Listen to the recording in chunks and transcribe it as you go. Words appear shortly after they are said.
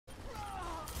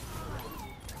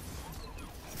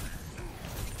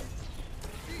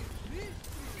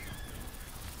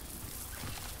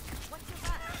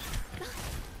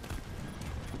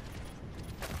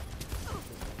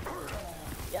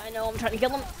know, I'm trying to kill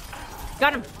him.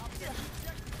 Got him.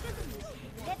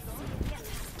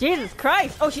 Jesus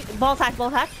Christ. Oh, she ball attack, ball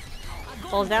attack.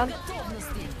 Balls down.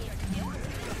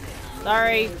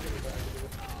 Sorry.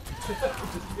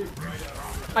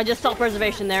 I just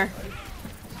self-preservation there.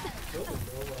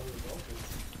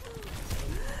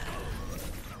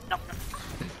 No,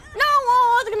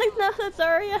 I was gonna. No,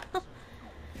 sorry. I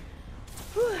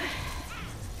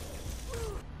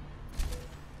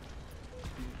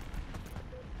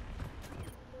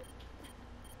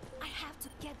have to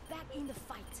get back in the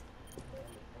fight.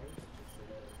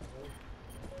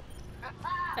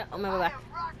 Yeah, I'm gonna go back.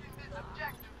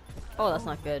 Oh, that's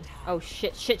not good. Oh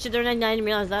shit, shit, shit, I didn't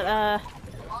realize that,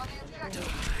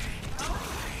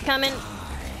 coming.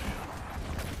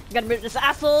 Gotta beat this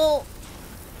asshole.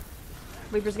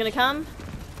 Reaper's gonna come.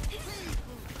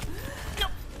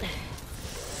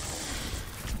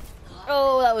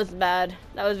 Oh, that was bad.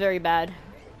 That was very bad.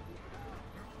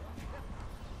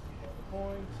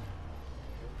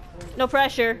 No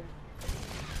pressure.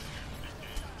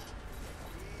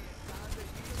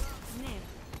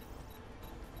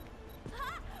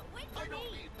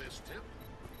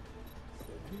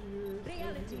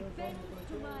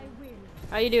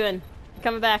 How you doing?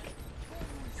 Coming back.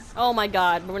 Oh my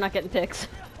god, but we're not getting picks.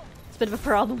 It's a bit of a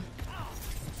problem.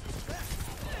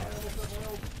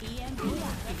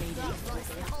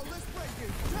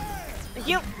 Thank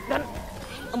you. Got him.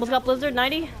 Almost got Blizzard,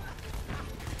 90.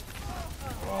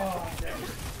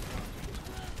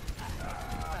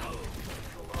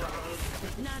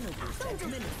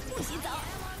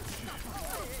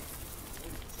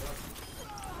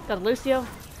 Got a Lucio.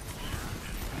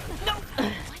 No!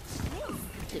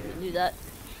 Didn't do that.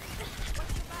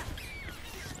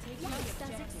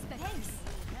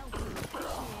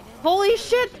 Holy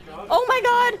shit! Oh my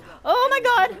god! Oh my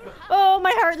god! Oh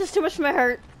my heart, this is too much for my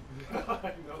heart.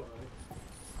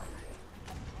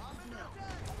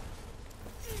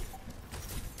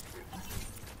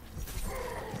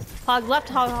 Hog left,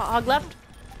 hog left.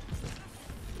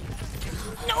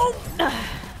 No!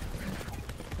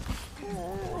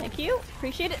 Thank you,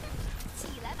 appreciate it.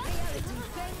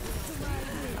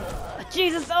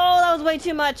 Jesus, oh, that was way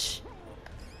too much.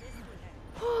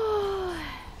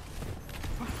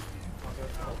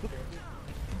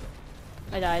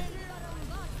 I died.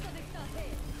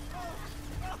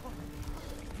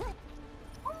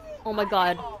 Oh my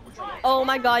god. Oh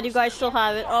my god, you guys still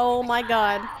have it. Oh my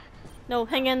god. No,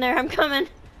 hang in there, I'm coming.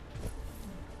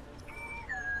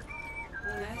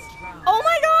 Oh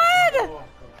my god!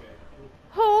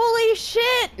 Holy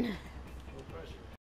shit!